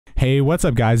Hey, what's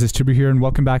up guys, it's Turbo here and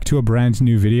welcome back to a brand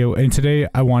new video, and today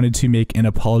I wanted to make an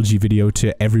apology video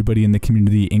to everybody in the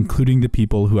community, including the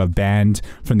people who have banned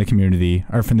from the community,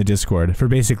 or from the Discord, for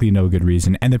basically no good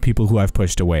reason, and the people who I've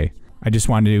pushed away. I just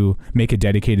wanted to make a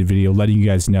dedicated video letting you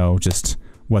guys know just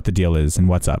what the deal is and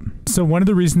what's up. So one of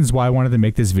the reasons why I wanted to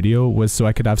make this video was so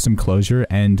I could have some closure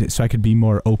and so I could be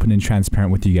more open and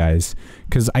transparent with you guys.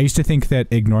 Because I used to think that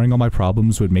ignoring all my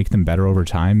problems would make them better over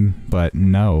time, but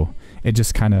no. It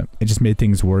just made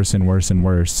things worse and worse and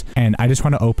worse. And I just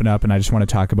want to open up and I just want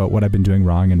to talk about what I've been doing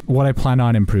wrong and what I plan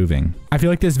on improving. I feel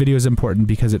like this video is important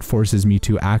because it forces me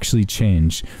to actually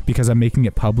change, because I'm making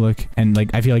it public, and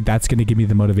like I feel like that's going to give me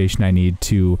the motivation I need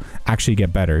to actually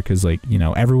get better, because like, you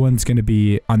know, everyone's going to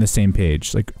be on the same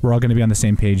page. Like we're all going to be on the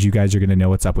same page. You guys are going to know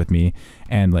what's up with me,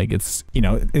 and like it's, you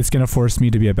know, it's going to force me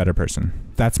to be a better person.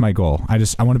 That's my goal. I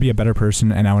want to be a better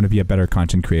person, and I want to be a better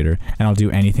content creator, and I'll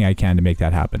do anything I can to make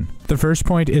that happen. The first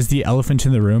point is the elephant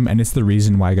in the room, and it's the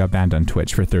reason why I got banned on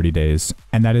Twitch for 30 days.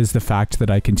 And that is the fact that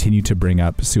I continue to bring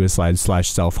up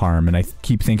suicide/self-harm, and I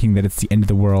keep thinking that it's the end of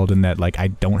the world and that like I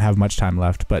don't have much time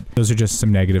left, but those are just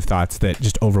some negative thoughts that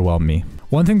just overwhelm me.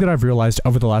 One thing that I've realized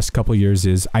over the last couple years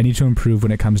is I need to improve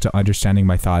when it comes to understanding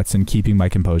my thoughts and keeping my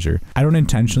composure. I don't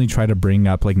intentionally try to bring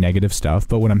up like negative stuff,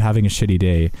 but when I'm having a shitty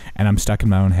day and I'm stuck in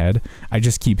my own head, I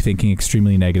just keep thinking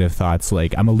extremely negative thoughts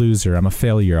like I'm a loser, I'm a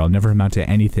failure, I'll never amount to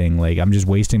anything, like I'm just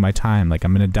wasting my time, like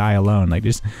I'm gonna die alone, like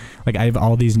just like I have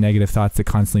all these negative thoughts that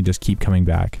constantly just keep coming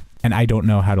back. And I don't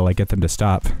know how to like get them to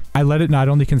stop. I let it not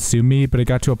only consume me, but it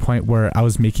got to a point where I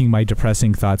was making my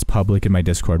depressing thoughts public in my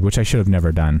Discord, which I should have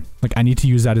never done. Like I need to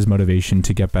use that as motivation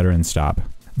to get better and stop.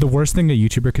 The worst thing a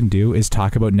YouTuber can do is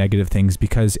talk about negative things,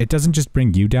 because it doesn't just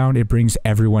bring you down, it brings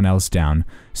everyone else down.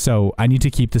 So I need to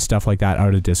keep the stuff like that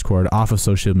out of Discord, off of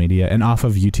social media, and off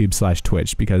of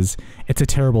YouTube/Twitch, because it's a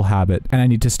terrible habit and I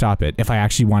need to stop it if I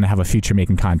actually want to have a future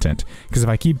making content. Because if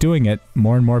I keep doing it,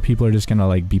 more and more people are just gonna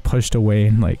like be pushed away,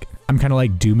 and like I'm kind of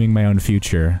like dooming my own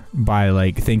future by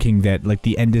like thinking that like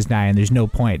the end is nigh and there's no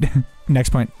point. Next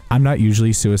point, I'm not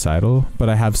usually suicidal, but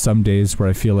I have some days where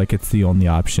I feel like it's the only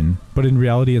option, but in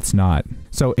reality it's not.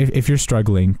 So if you're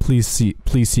struggling, please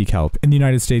seek help. In the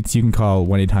United States, you can call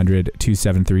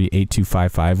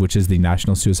 1-800-273-8255, which is the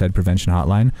National Suicide Prevention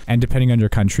Hotline, and depending on your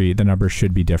country, the number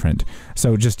should be different.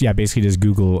 So just, yeah, basically just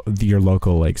Google your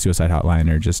local like suicide hotline,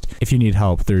 or just if you need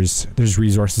help, there's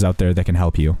resources out there that can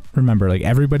help you. Remember, like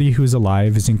everybody who's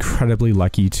alive is incredibly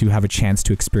lucky to have a chance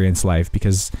to experience life,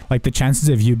 because like the chances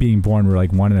of you being born were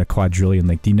like 1 in a quadrillion,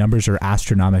 like the numbers are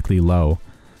astronomically low.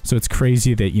 So it's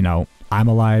crazy that, you know, I'm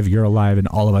alive, you're alive, and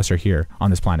all of us are here on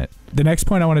this planet. The next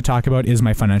point I want to talk about is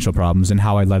my financial problems and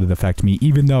how I let it affect me,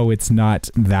 even though it's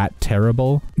not that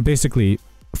terrible. Basically,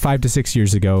 5 to 6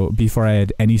 years ago, before I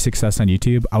had any success on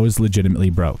YouTube, I was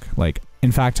legitimately broke. Like,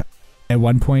 in fact, at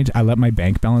one point, I let my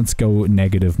bank balance go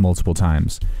negative multiple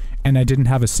times. And I didn't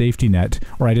have a safety net,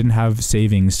 or I didn't have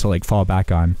savings to like fall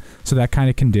back on. So that kind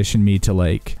of conditioned me to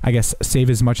like, I guess, save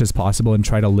as much as possible and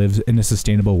try to live in a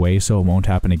sustainable way so it won't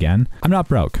happen again. I'm not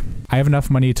broke. I have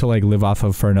enough money to like live off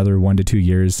of for another 1 to 2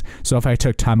 years. So if I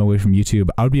took time away from YouTube,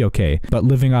 I would be okay. But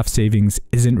living off savings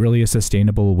isn't really a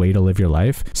sustainable way to live your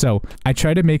life. So I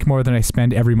try to make more than I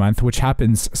spend every month, which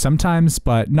happens sometimes,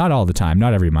 but not all the time,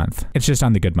 not every month. It's just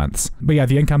on the good months. But yeah,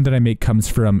 the income that I make comes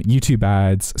from YouTube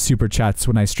ads, super chats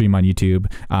when I stream on YouTube,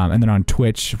 and then on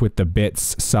Twitch with the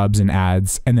bits, subs, and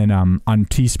ads, and then on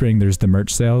Teespring there's the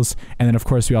merch sales, and then of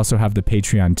course we also have the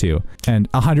Patreon too. And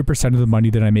 100% of the money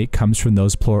that I make comes from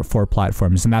those 4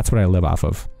 platforms, and that's what I live off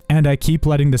of. And I keep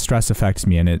letting the stress affect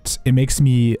me, and it makes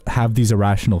me have these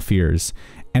irrational fears.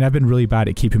 And I've been really bad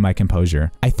at keeping my composure.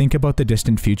 I think about the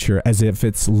distant future as if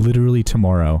it's literally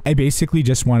tomorrow. I basically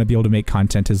just want to be able to make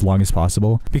content as long as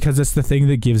possible, because it's the thing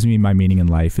that gives me my meaning in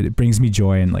life. It brings me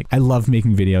joy, and like I love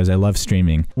making videos, I love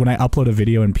streaming. When I upload a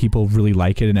video and people really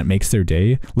like it and it makes their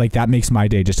day, like that makes my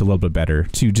day just a little bit better,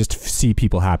 to just see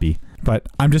people happy. But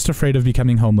I'm just afraid of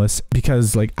becoming homeless,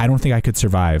 because like I don't think I could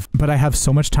survive. But I have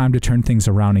so much time to turn things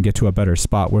around and get to a better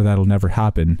spot where that'll never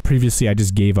happen. Previously I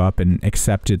just gave up and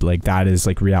accepted like that is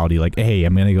like reality, like hey,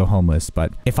 I'm gonna go homeless.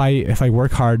 But if I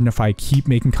work hard and if I keep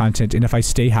making content and if I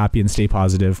stay happy and stay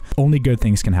positive, only good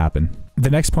things can happen.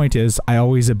 The next point is I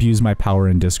always abuse my power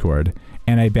in Discord,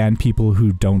 and I ban people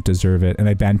who don't deserve it, and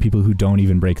I ban people who don't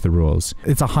even break the rules.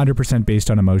 It's 100% based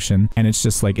on emotion, and it's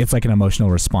just like, it's like an emotional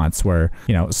response where,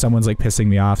 you know, someone's like pissing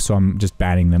me off, so I'm just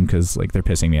banning them because like they're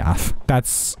pissing me off.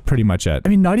 That's pretty much it. I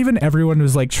mean, not even everyone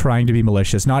was like trying to be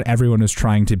malicious. Not everyone was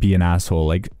trying to be an asshole.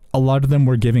 Like a lot of them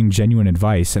were giving genuine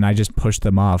advice and I just pushed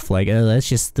them off like, oh, that's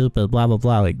just stupid, blah, blah,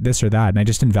 blah, like this or that. And I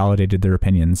just invalidated their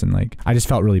opinions and like, I just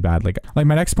felt really bad. Like my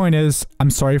next point is, I'm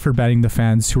sorry for banning the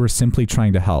fans who were simply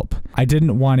trying to help. I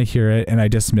didn't want to hear it and I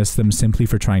dismissed them simply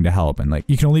for trying to help. And like,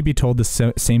 you can only be told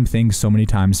the same thing so many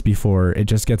times before it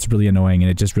just gets really annoying and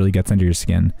it just really gets under your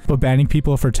skin. But banning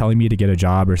people for telling me to get a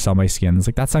job or sell my skin, it's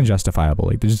like, that's unjustifiable.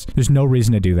 Like there's no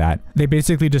reason to do that. They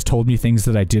basically just told me things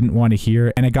that I didn't want to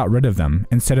hear and I got rid of them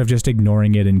instead of just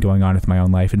ignoring it and going on with my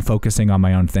own life and focusing on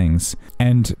my own things.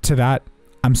 And to that,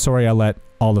 I'm sorry I let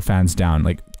all the fans down.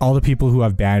 Like all the people who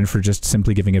I've banned for just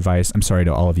simply giving advice, I'm sorry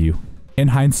to all of you. In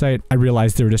hindsight, I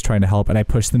realized they were just trying to help and I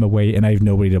pushed them away and I have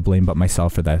nobody to blame but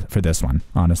myself for this one,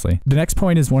 honestly. The next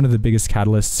point is one of the biggest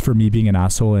catalysts for me being an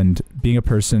asshole and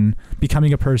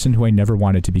becoming a person who I never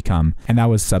wanted to become, and that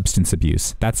was substance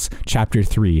abuse. That's chapter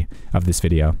 3 of this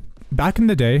video. Back in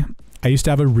the day, I used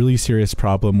to have a really serious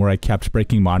problem where I kept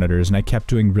breaking monitors and I kept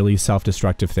doing really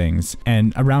self-destructive things.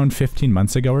 And around 15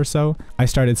 months ago or so, I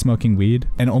started smoking weed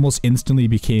and almost instantly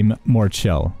became more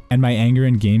chill. And my anger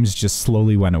in games just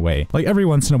slowly went away. Like every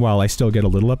once in a while, I still get a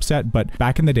little upset, but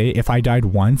back in the day, if I died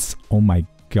once, oh my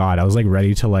God, I was like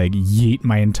ready to like yeet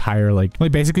my entire like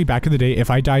basically back in the day, if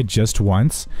I died just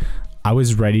once, I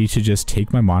was ready to just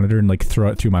take my monitor and like throw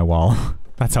it through my wall.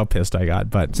 That's how pissed I got.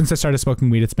 But since I started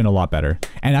smoking weed, it's been a lot better.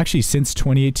 And actually since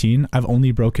 2018, I've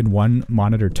only broken 1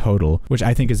 monitor total, which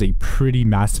I think is a pretty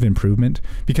massive improvement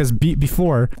because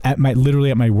before literally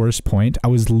at my worst point, I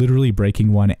was literally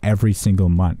breaking one every single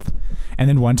month. And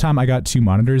then one time I got 2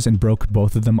 monitors and broke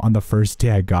both of them on the first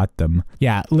day I got them.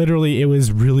 Yeah, literally it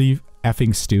was really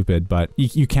effing stupid, but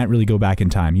you can't really go back in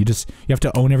time. You have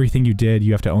to own everything you did,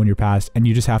 you have to own your past, and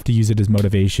you just have to use it as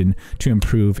motivation to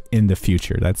improve in the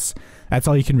future. That's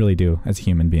all you can really do as a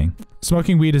human being.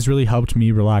 Smoking weed has really helped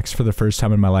me relax for the first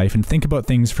time in my life and think about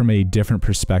things from a different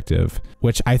perspective,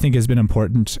 which I think has been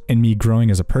important in me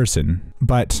growing as a person.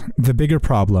 But the bigger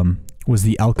problem was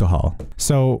the alcohol.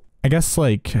 So I guess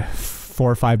like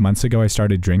 4 or 5 months ago, I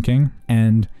started drinking,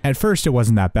 and at first it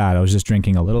wasn't that bad. I was just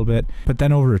drinking a little bit, but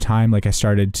then over time, like I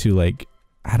started to like,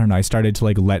 I don't know, I started to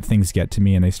like let things get to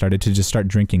me and I started to just start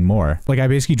drinking more. Like I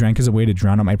basically drank as a way to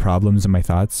drown out my problems and my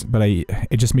thoughts, but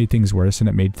it just made things worse and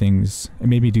it made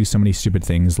me do so many stupid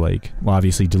things like, well,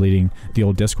 obviously deleting the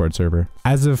old Discord server.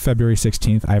 As of February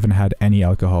 16th, I haven't had any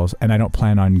alcohols and I don't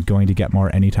plan on going to get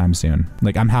more anytime soon.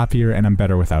 Like I'm happier and I'm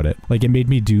better without it. Like it made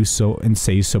me do so and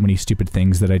say so many stupid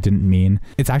things that I didn't mean.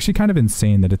 It's actually kind of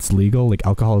insane that it's legal, like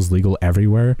alcohol is legal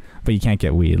everywhere, but you can't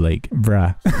get weed. Like,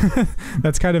 bruh.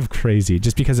 That's kind of crazy.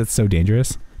 Just because it's so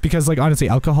dangerous. Because like honestly,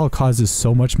 alcohol causes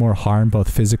so much more harm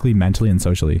both physically, mentally, and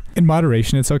socially. In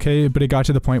moderation, it's okay, but it got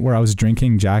to the point where I was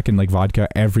drinking Jack and like vodka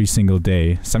every single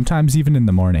day, sometimes even in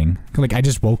the morning. Like I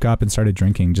just woke up and started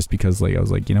drinking just because like I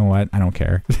was like, you know what, I don't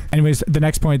care. Anyways, the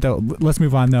next point though, let's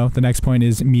move on though. The next point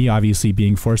is me obviously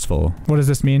being forceful. What does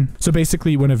this mean? So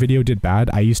basically when a video did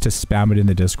bad, I used to spam it in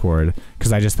the Discord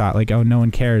because I just thought like, oh, no one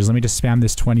cares. Let me just spam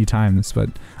this 20 times. But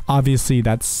obviously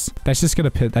that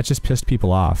just pissed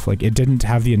people off. Like it didn't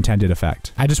have the intended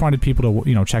effect. I just wanted people to,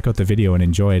 you know, check out the video and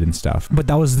enjoy it and stuff. But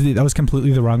that was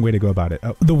completely the wrong way to go about it.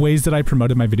 The ways that I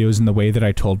promoted my videos and the way that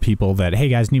I told people that, hey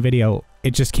guys, new video,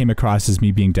 it just came across as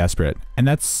me being desperate. And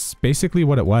that's basically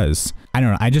what it was. I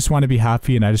don't know. I just want to be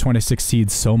happy and I just want to succeed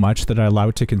so much that I allow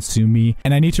it to consume me.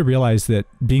 And I need to realize that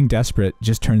being desperate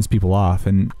just turns people off.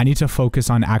 And I need to focus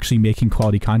on actually making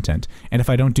quality content. And if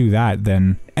I don't do that,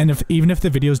 then, even if the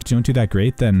videos don't do that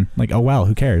great, then like, oh well,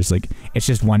 who cares? Like it's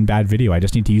just one bad video. I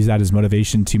just need to use that as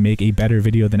motivation to make a better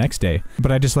video the next day.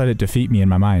 But I just let it defeat me in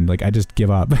my mind. Like I just give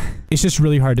up. It's just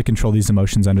really hard to control these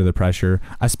emotions under the pressure,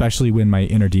 especially when my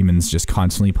inner demons just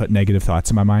constantly put negative thoughts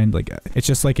in my mind. Like it's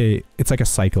just like it's like a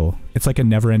cycle. It's like a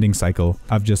never-ending cycle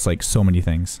of just like so many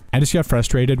things. I just got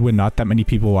frustrated when not that many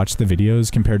people watch the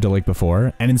videos compared to like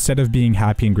before. And instead of being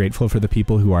happy and grateful for the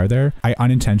people who are there, I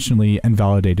unintentionally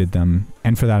invalidated them.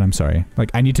 And for that, I'm sorry.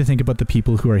 Like I need to think about the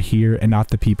people who are here and not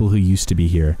the people who used to be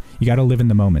here. You got to live in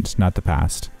the moment, not the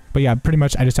past. But yeah, pretty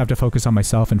much I just have to focus on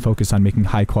myself and focus on making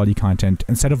high quality content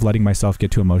instead of letting myself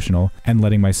get too emotional and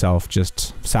letting myself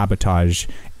just sabotage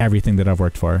everything that I've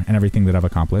worked for and everything that I've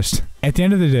accomplished. At the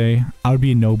end of the day, I would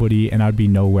be nobody and I would be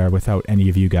nowhere without any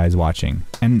of you guys watching.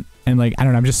 And like, I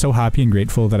don't know, I'm just so happy and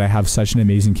grateful that I have such an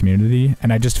amazing community,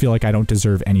 and I just feel like I don't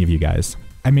deserve any of you guys.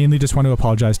 I mainly just want to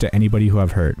apologize to anybody who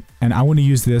I've hurt, and I want to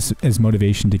use this as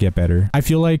motivation to get better. I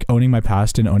feel like owning my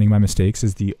past and owning my mistakes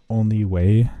is the only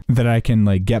way that I can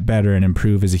like get better and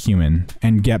improve as a human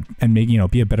and make, you know,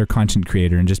 be a better content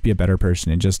creator and just be a better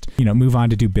person and just, you know, move on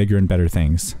to do bigger and better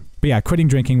things. But yeah, quitting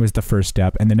drinking was the first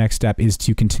step, and the next step is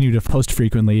to continue to post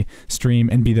frequently, stream,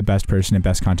 and be the best person and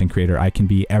best content creator I can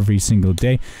be every single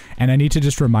day. And I need to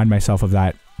just remind myself of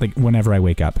that like whenever I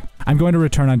wake up. I'm going to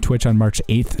return on Twitch on March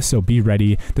 8th, so be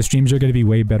ready. The streams are going to be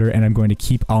way better, and I'm going to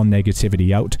keep all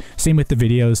negativity out. Same with the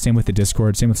videos, same with the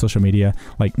Discord, same with social media.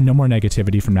 Like, no more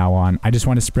negativity from now on. I just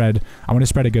want to spread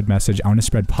a good message. I want to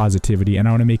spread positivity, and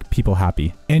I want to make people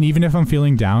happy. And even if I'm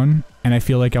feeling down and I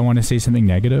feel like I want to say something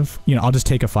negative, you know, I'll just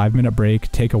take a 5-minute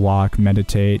break, take a walk,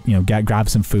 meditate, you know, grab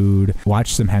some food,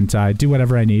 watch some hentai, do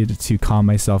whatever I need to calm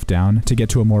myself down to get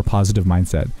to a more positive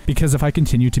mindset. Because if I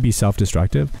continue to be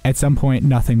self-destructive, at some point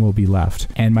nothing will be left,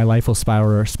 and my life will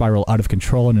spiral out of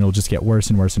control, and it'll just get worse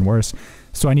and worse and worse.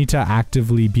 So I need to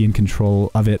actively be in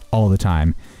control of it all the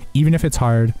time. Even if it's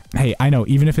hard, hey, I know,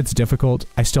 even if it's difficult,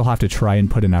 I still have to try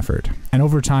and put in effort. And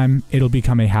over time, it'll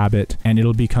become a habit, and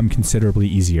it'll become considerably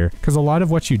easier. Because a lot of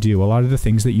what you do, a lot of the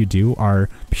things that you do are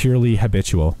purely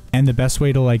habitual. And the best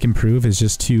way to like improve is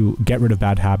just to get rid of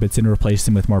bad habits and replace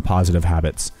them with more positive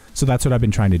habits. So that's what I've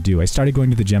been trying to do. I started going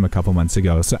to the gym a couple months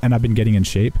ago, and I've been getting in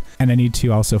shape, and I need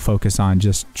to also focus on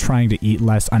just trying to eat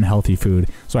less unhealthy food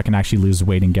so I can actually lose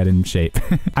weight and get in shape.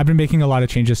 I've been making a lot of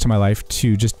changes to my life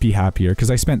to just be happier, because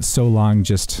I spent so long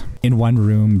just in one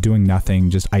room doing nothing,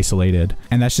 just isolated,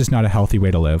 and that's just not a healthy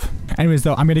way to live. Anyways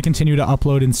though, I'm going to continue to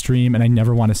upload and stream, and I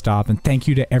never want to stop, and thank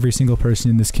you to every single person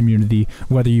in this community,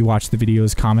 whether you watch the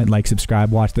videos, comment, like,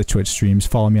 subscribe, watch the Twitch streams,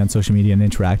 follow me on social media, and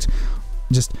interact.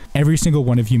 Just every single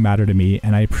one of you matter to me,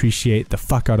 and I appreciate the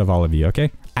fuck out of all of you,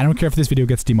 okay? I don't care if this video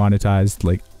gets demonetized,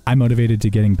 like, I'm motivated to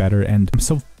getting better, and I'm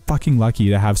so fucking lucky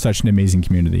to have such an amazing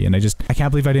community, and I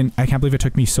can't believe it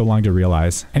took me so long to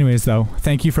realize. Anyways though,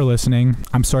 thank you for listening.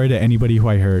 I'm sorry to anybody who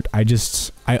I hurt.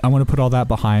 I want to put all that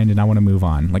behind, and I want to move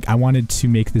on. Like, I wanted to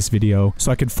make this video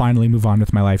so I could finally move on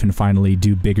with my life and finally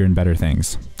do bigger and better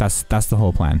things. That's the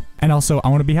whole plan. And also, I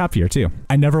want to be happier too.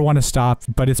 I never want to stop,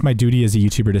 but it's my duty as a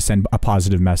YouTuber to send a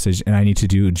positive message, and I need to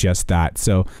do just that.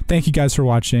 So thank you guys for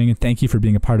watching, and thank you for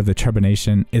being a part of the Turbo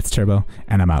Nation. It's Turbo,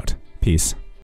 and I'm out. Peace.